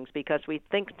these things, because we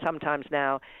think sometimes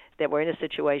now that we're in a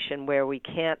situation where we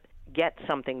can't get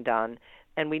something done,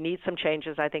 and we need some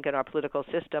changes, I think, in our political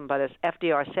system. But as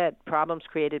FDR said, problems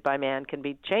created by man can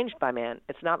be changed by man.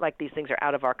 It's not like these things are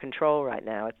out of our control right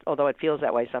now, although it feels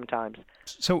that way sometimes.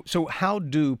 So how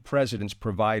do presidents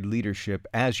provide leadership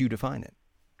as you define it?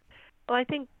 Well, I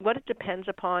think what it depends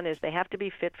upon is they have to be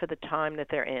fit for the time that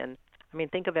they're in. I mean,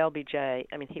 think of LBJ.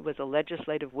 I mean, he was a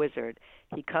legislative wizard.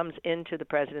 He comes into the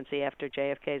presidency after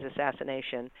JFK's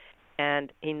assassination,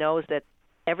 and he knows that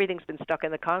everything's been stuck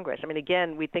in the Congress. I mean,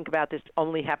 again, we think about this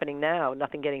only happening now,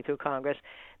 nothing getting through Congress.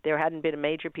 There hadn't been a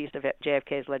major piece of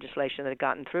JFK's legislation that had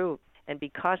gotten through. And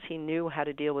because he knew how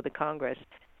to deal with the Congress,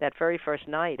 that very first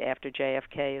night after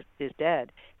JFK is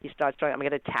dead, he starts talking, I'm going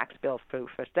to get a tax bill through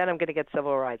first, then I'm going to get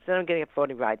civil rights, then I'm going to get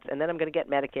voting rights, and then I'm going to get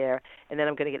Medicare, and then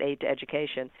I'm going to get aid to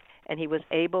education. And he was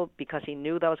able, because he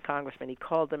knew those congressmen, he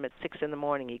called them at 6 in the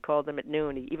morning, he called them at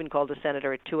noon, he even called a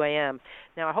senator at 2 a.m.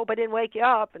 Now, I hope I didn't wake you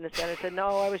up. And the senator said,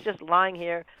 no, I was just lying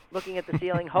here looking at the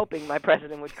ceiling hoping my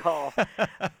president would call.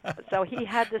 So he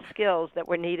had the skills that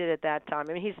were needed at that time.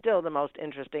 I mean, he's still the most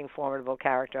interesting, formidable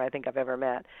character I think I've ever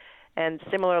met. And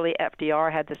similarly,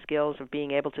 FDR had the skills of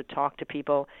being able to talk to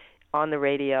people on the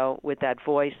radio with that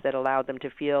voice that allowed them to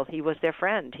feel he was their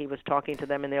friend. He was talking to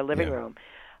them in their living room.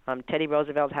 Teddy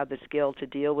Roosevelt had the skill to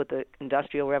deal with the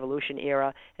Industrial Revolution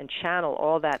era and channel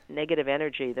all that negative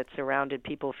energy that surrounded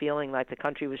people feeling like the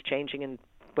country was changing in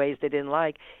ways they didn't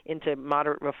like into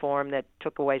moderate reform that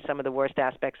took away some of the worst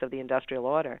aspects of the industrial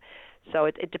order. So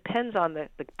it depends on the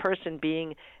person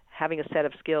having a set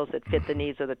of skills that fit the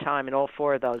needs of the time, and all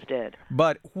four of those did.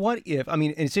 But what if, I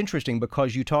mean, it's interesting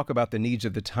because you talk about the needs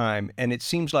of the time, and it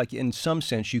seems like in some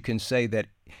sense you can say that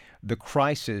the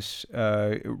crisis,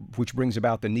 which brings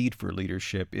about the need for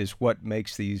leadership, is what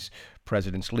makes these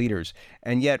presidents leaders.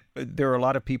 And yet there are a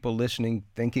lot of people listening,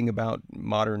 thinking about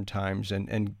modern times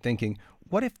and thinking,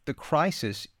 what if the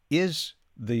crisis is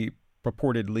the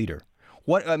purported leader?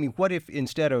 What if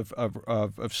instead of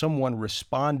someone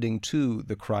responding to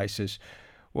the crisis,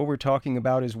 what we're talking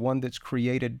about is one that's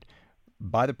created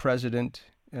by the president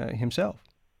himself?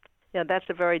 Yeah, that's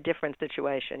a very different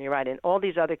situation. You're right. In all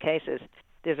these other cases,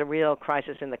 there's a real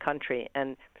crisis in the country.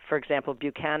 And, for example,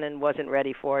 Buchanan wasn't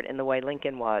ready for it in the way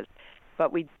Lincoln was.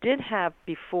 But we did have,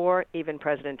 before even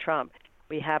President Trump,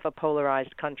 we have a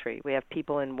polarized country. We have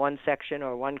people in one section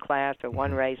or one class or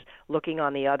one race looking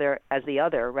on the other as the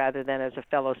other rather than as a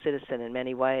fellow citizen in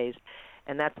many ways.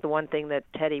 And that's the one thing that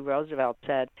Teddy Roosevelt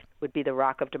said would be the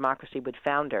rock of democracy would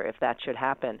founder if that should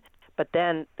happen. But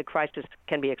then the crisis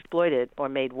can be exploited or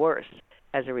made worse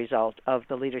as a result of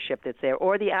the leadership that's there,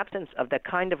 or the absence of the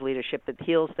kind of leadership that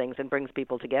heals things and brings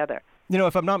people together. You know,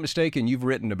 if I'm not mistaken, you've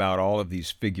written about all of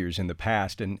these figures in the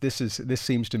past, and this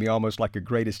seems to me almost like a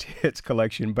greatest hits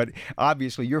collection, but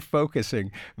obviously you're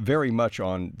focusing very much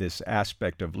on this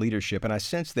aspect of leadership, and I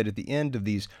sense that at the end of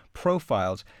these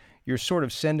profiles, you're sort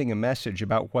of sending a message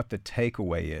about what the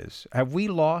takeaway is. Have we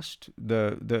lost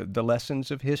the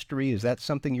lessons of history? Is that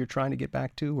something you're trying to get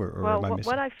back to, or am I missing?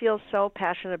 What I feel so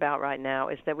passionate about right now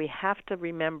is that we have to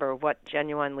remember what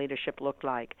genuine leadership looked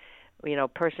like. You know,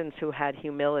 persons who had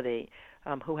humility,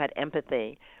 who had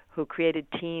empathy, who created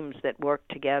teams that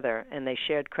worked together, and they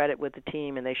shared credit with the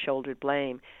team and they shouldered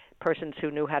blame. Persons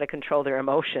who knew how to control their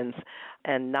emotions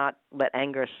and not let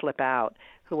anger slip out,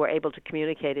 who were able to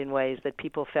communicate in ways that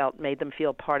people felt made them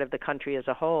feel part of the country as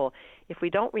a whole. If we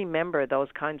don't remember those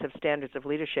kinds of standards of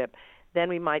leadership, then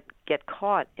we might get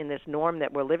caught in this norm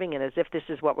that we're living in as if this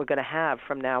is what we're going to have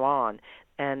from now on.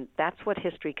 And that's what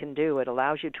history can do. It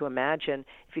allows you to imagine,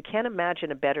 if you can't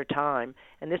imagine a better time,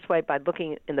 and this way by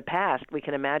looking in the past, we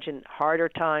can imagine harder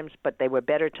times, but they were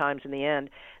better times in the end,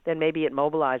 then maybe it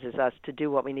mobilizes us to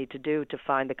do what we need to do to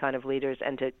find the kind of leaders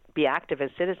and to be active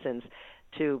as citizens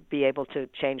to be able to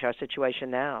change our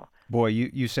situation now. Boy,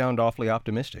 you sound awfully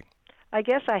optimistic. I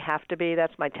guess I have to be.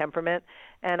 That's my temperament.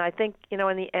 And I think, in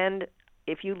the end,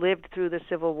 if you lived through the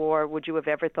Civil War, would you have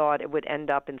ever thought it would end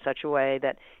up in such a way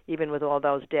that even with all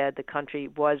those dead, the country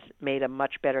was made a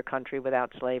much better country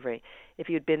without slavery? If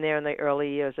you'd been there in the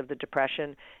early years of the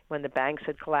Depression, when the banks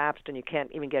had collapsed and you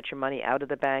can't even get your money out of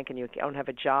the bank and you don't have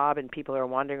a job and people are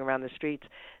wandering around the streets,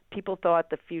 people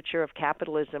thought the future of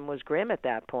capitalism was grim at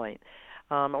that point.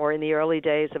 Or in the early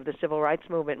days of the Civil Rights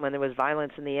Movement when there was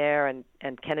violence in the air and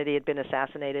Kennedy had been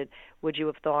assassinated, would you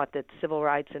have thought that civil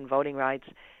rights and voting rights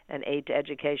and aid to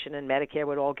education and Medicare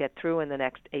would all get through in the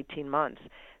next 18 months?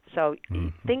 So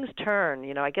things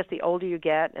turn. I guess the older you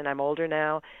get, and I'm older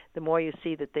now, the more you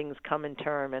see that things come and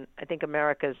turn. And I think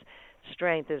America's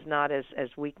strength is not as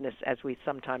weakness as we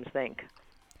sometimes think.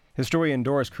 Historian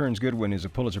Doris Kearns Goodwin is a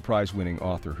Pulitzer Prize-winning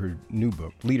author. Her new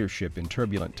book, Leadership in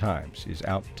Turbulent Times, is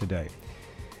out today.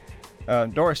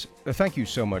 Doris, thank you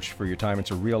so much for your time.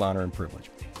 It's a real honor and privilege.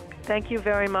 Thank you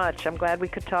very much. I'm glad we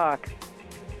could talk.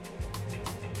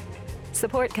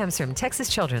 Support comes from Texas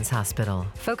Children's Hospital,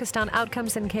 focused on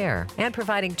outcomes and care, and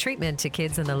providing treatment to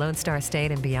kids in the Lone Star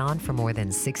State and beyond for more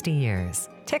than 60 years.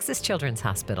 Texas Children's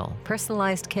Hospital,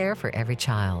 personalized care for every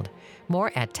child.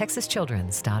 More at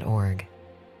texaschildrens.org.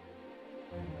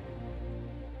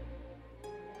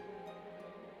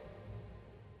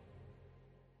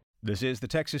 This is the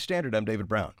Texas Standard. I'm David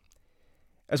Brown.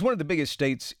 As one of the biggest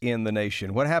states in the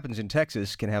nation, what happens in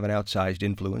Texas can have an outsized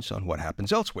influence on what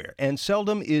happens elsewhere. And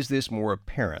seldom is this more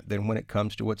apparent than when it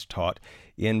comes to what's taught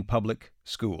in public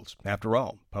schools. After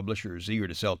all, publishers eager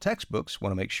to sell textbooks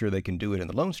want to make sure they can do it in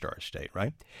the Lone Star State,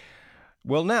 right?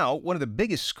 Well, now, one of the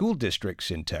biggest school districts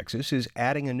in Texas is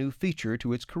adding a new feature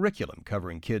to its curriculum,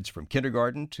 covering kids from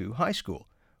kindergarten to high school,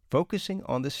 focusing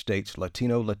on the state's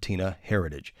Latino-Latina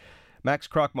heritage. Max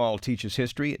Krochmal teaches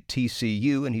history at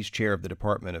TCU, and he's chair of the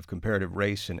Department of Comparative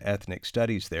Race and Ethnic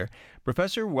Studies there.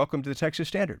 Professor, welcome to the Texas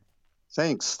Standard.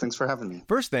 Thanks for having me.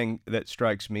 First thing that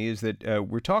strikes me is that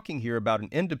we're talking here about an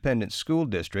independent school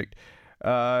district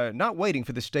not waiting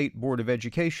for the State Board of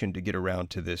Education to get around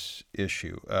to this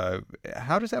issue.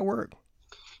 How does that work?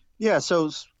 Yeah, so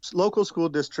local school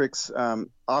districts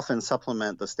often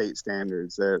supplement the state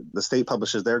standards. The state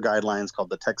publishes their guidelines called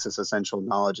the Texas Essential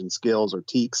Knowledge and Skills, or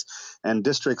TEKS, and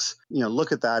districts,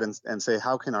 look at that and say,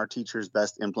 how can our teachers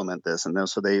best implement this? And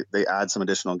so they add some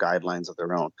additional guidelines of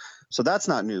their own. So that's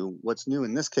not new. What's new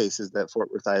in this case is that Fort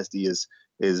Worth ISD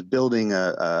is building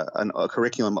a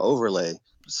curriculum overlay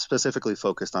specifically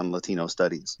focused on Latino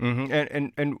studies. Mm-hmm.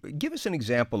 And give us an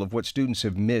example of what students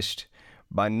have missed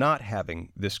by not having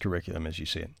this curriculum as you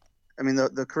see it. I mean,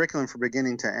 the curriculum from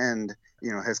beginning to end,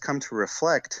 has come to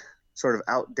reflect sort of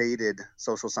outdated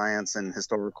social science and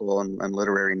historical and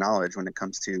literary knowledge when it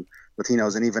comes to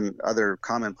Latinos and even other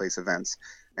commonplace events.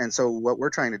 And so what we're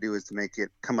trying to do is to make it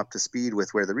come up to speed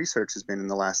with where the research has been in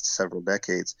the last several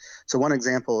decades. So one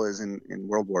example is in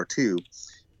World War II,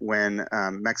 when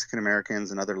Mexican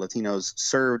Americans and other Latinos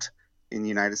served in the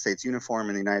United States uniform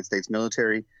in the United States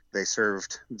military. They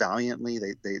served valiantly.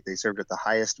 They served at the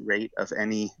highest rate of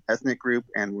any ethnic group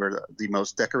and were the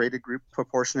most decorated group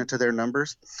proportionate to their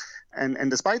numbers. And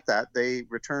despite that, they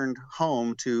returned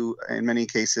home to, in many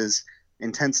cases,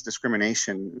 intense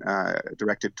discrimination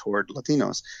directed toward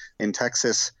Latinos. In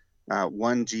Texas,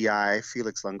 one GI,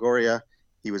 Felix Longoria,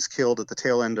 he was killed at the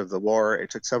tail end of the war. It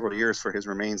took several years for his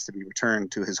remains to be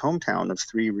returned to his hometown of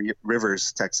Three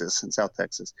Rivers, Texas, in South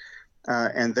Texas.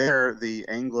 And there, the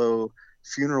Anglo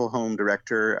funeral home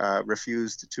director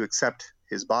refused to accept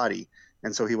his body,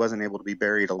 and so he wasn't able to be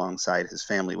buried alongside his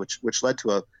family, which led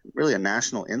to a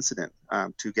national incident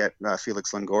to get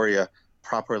Felix Longoria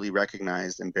properly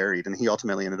recognized and buried, and he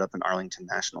ultimately ended up in Arlington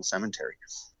National Cemetery.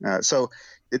 So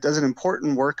it does an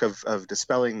important work of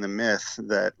dispelling the myth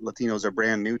that Latinos are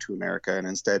brand new to America, and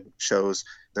instead shows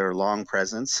their long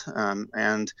presence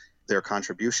and their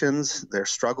contributions, their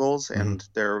struggles, and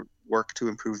their work to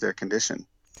improve their condition.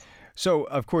 So,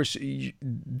 of course,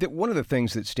 one of the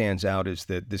things that stands out is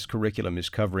that this curriculum is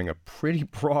covering a pretty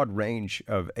broad range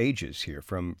of ages here,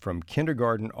 from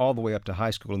kindergarten all the way up to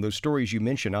high school. And those stories you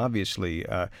mentioned, obviously,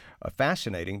 are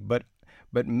fascinating, but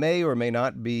may or may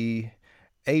not be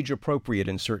age appropriate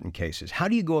in certain cases. How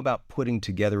do you go about putting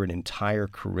together an entire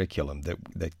curriculum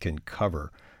that can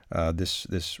cover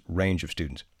this range of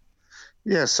students?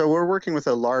 Yeah, so we're working with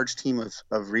a large team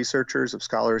of researchers, of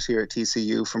scholars here at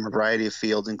TCU from a variety of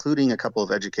fields, including a couple of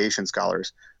education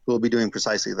scholars who will be doing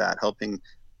precisely that, helping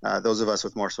those of us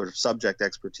with more sort of subject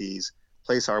expertise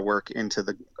place our work into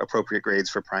the appropriate grades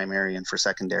for primary and for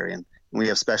secondary. And we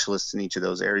have specialists in each of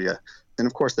those areas. And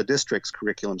of course, the district's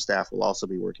curriculum staff will also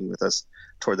be working with us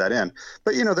toward that end.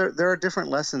 But, there are different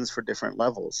lessons for different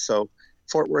levels. So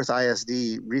Fort Worth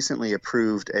ISD recently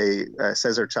approved a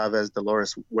Cesar Chavez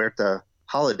Dolores Huerta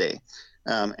holiday.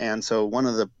 And so one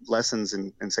of the lessons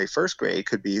in say, first grade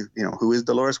could be, who is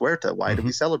Dolores Huerta? Why do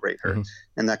we celebrate her?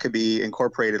 And that could be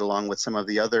incorporated along with some of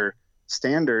the other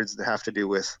standards that have to do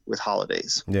with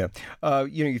holidays. Yeah.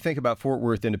 You think about Fort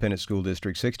Worth Independent School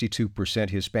District, 62%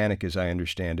 Hispanic, as I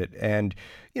understand it. And,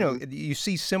 you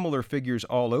see similar figures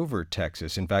all over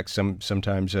Texas. In fact,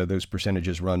 sometimes those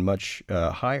percentages run much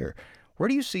higher. Where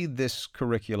do you see this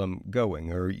curriculum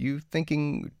going? Are you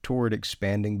thinking toward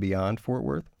expanding beyond Fort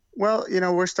Worth? Well,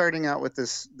 we're starting out with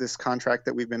this contract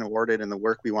that we've been awarded and the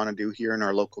work we want to do here in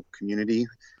our local community.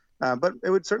 But it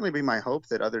would certainly be my hope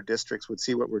that other districts would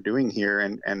see what we're doing here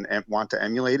and want to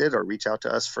emulate it or reach out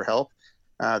to us for help,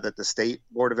 that the State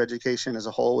Board of Education as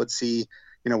a whole would see,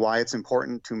 why it's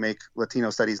important to make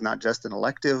Latino studies not just an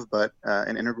elective, but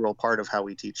an integral part of how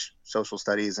we teach social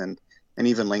studies and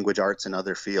even language arts and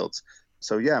other fields.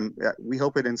 So, we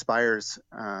hope it inspires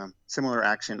similar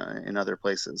action in other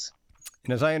places.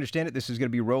 And as I understand it, this is going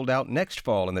to be rolled out next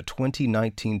fall in the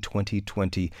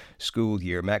 2019-2020 school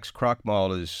year. Max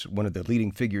Krochmal is one of the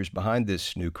leading figures behind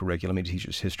this new curriculum. He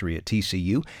teaches history at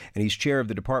TCU, and he's chair of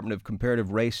the Department of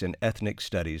Comparative Race and Ethnic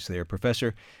Studies there.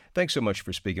 Professor, thanks so much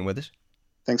for speaking with us.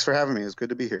 Thanks for having me. It's good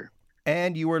to be here.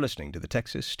 And you are listening to the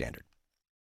Texas Standard.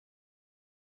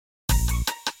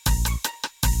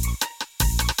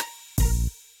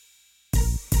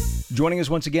 Joining us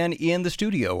once again in the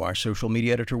studio, our social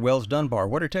media editor, Wells Dunbar.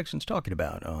 What are Texans talking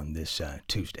about on this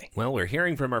Tuesday? Well, we're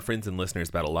hearing from our friends and listeners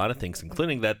about a lot of things,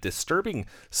 including that disturbing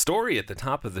story at the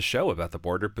top of the show about the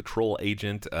Border Patrol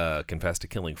agent confessed to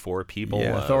killing 4 people.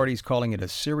 Yeah, authorities calling it a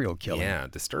serial killing. Yeah,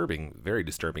 disturbing, very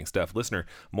disturbing stuff. Listener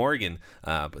Morgan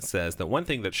says that one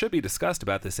thing that should be discussed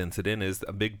about this incident is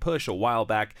a big push a while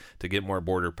back to get more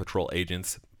Border Patrol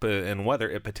agents, and whether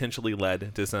it potentially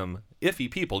led to some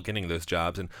iffy people getting those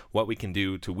jobs and what we can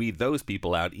do to weed those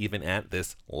people out even at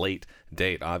this late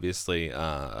date. Obviously,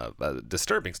 a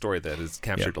disturbing story that has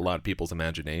captured a lot of people's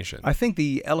imagination. I think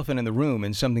the elephant in the room,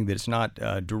 and something that's not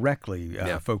directly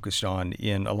focused on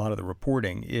in a lot of the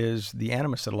reporting, is the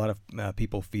animus that a lot of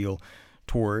people feel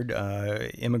toward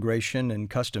immigration and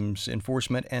customs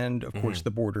enforcement, and of course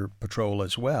the Border Patrol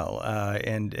as well.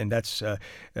 And that's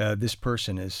this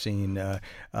person is seen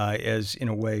as, in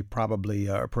a way, probably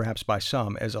perhaps by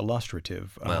some as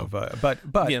illustrative of.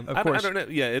 But yeah, of course, I don't know.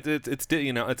 Yeah,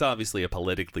 it's obviously a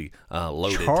politically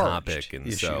loaded topic,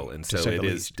 and so it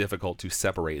is difficult to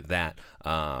separate that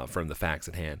from the facts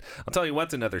at hand. I'll tell you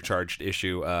what's another charged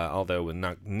issue, although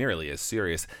not nearly as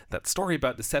serious. That story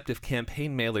about deceptive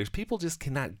campaign mailers. People just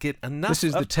cannot get enough. This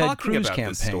is the Ted Cruz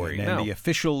campaign and the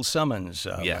official summons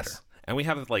yes. letter. And we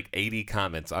have like 80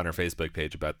 comments on our Facebook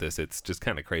page about this. It's just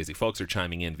kind of crazy. Folks are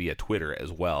chiming in via Twitter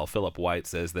as well. Philip White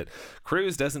says that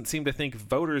Cruz doesn't seem to think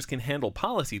voters can handle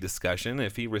policy discussion.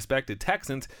 If he respected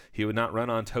Texans, he would not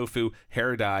run on tofu,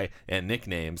 hair dye, and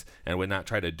nicknames, and would not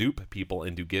try to dupe people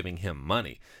into giving him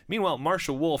money. Meanwhile,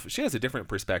 Marsha Wolf, she has a different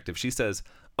perspective. She says,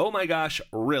 "Oh my gosh,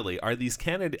 really? Are these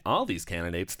all these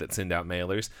candidates that send out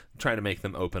mailers trying to make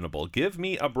them openable? Give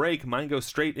me a break. Mine goes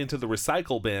straight into the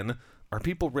recycle bin. Are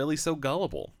people really so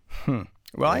gullible?"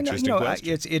 Well, I know,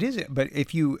 it is. But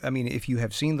if you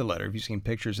have seen the letter, if you've seen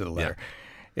pictures of the letter,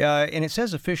 and it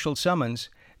says official summons,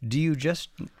 do you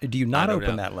not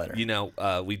open that letter?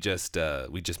 We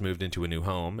just moved into a new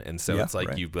home, and so it's like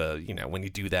when you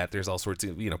do that, there's all sorts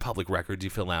of public records you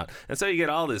fill out, and so you get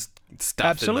all this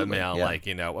stuff in the mail, like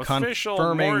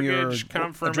official mortgage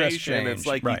confirmation. It's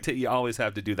like you always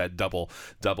have to do that double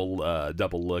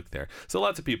look there. So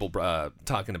lots of people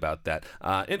talking about that.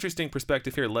 Interesting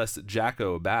perspective here. Les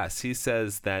Jacko Bass, he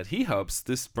says that he hopes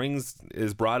this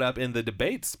is brought up in the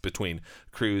debates between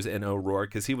Cruz and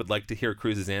O'Rourke, because he would like to hear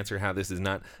Cruz's answer how this is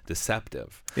not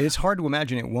deceptive. It's hard to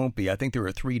imagine it won't be. I think there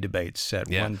are 3 debates set.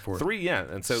 One for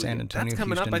and so San Antonio, that's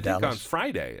coming Houston, up, I think, Dallas. on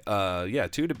Friday.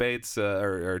 2 debates,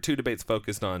 or 2 debates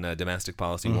focused on domestic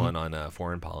policy, one on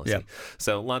foreign policy. Yep.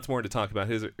 So lots more to talk about.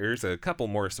 Here's a couple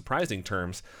more surprising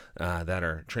terms that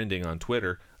are trending on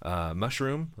Twitter.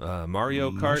 Mushroom,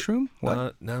 Mario Kart. Mushroom?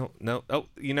 What? No. Oh,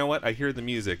 you know what? I hear the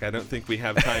music. I don't think we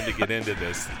have time to get into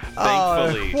this.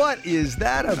 Thankfully. What is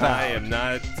that about? I am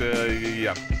not,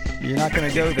 yeah. You're not going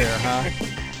to go there, huh?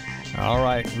 All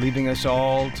right, leaving us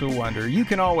all to wonder. You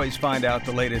can always find out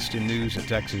the latest in news at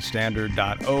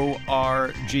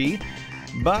texasstandard.org.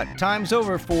 But time's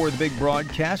over for the big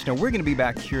broadcast. Now, we're going to be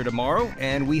back here tomorrow,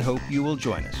 and we hope you will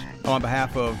join us. On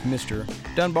behalf of Mr.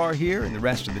 Dunbar here and the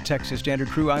rest of the Texas Standard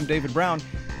crew, I'm David Brown,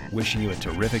 wishing you a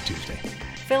terrific Tuesday.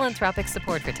 Philanthropic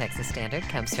support for Texas Standard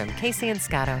comes from Casey and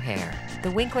Scott O'Hare,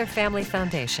 the Winkler Family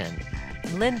Foundation,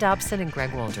 Lynn Dobson and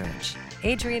Greg Woldridge,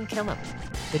 Adrian Killam,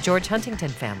 the George Huntington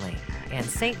family, and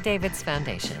St. David's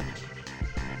Foundation.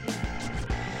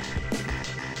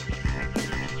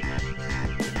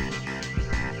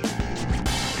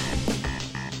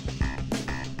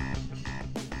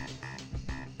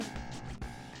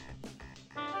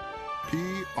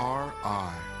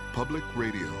 PRI, Public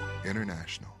Radio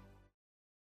International.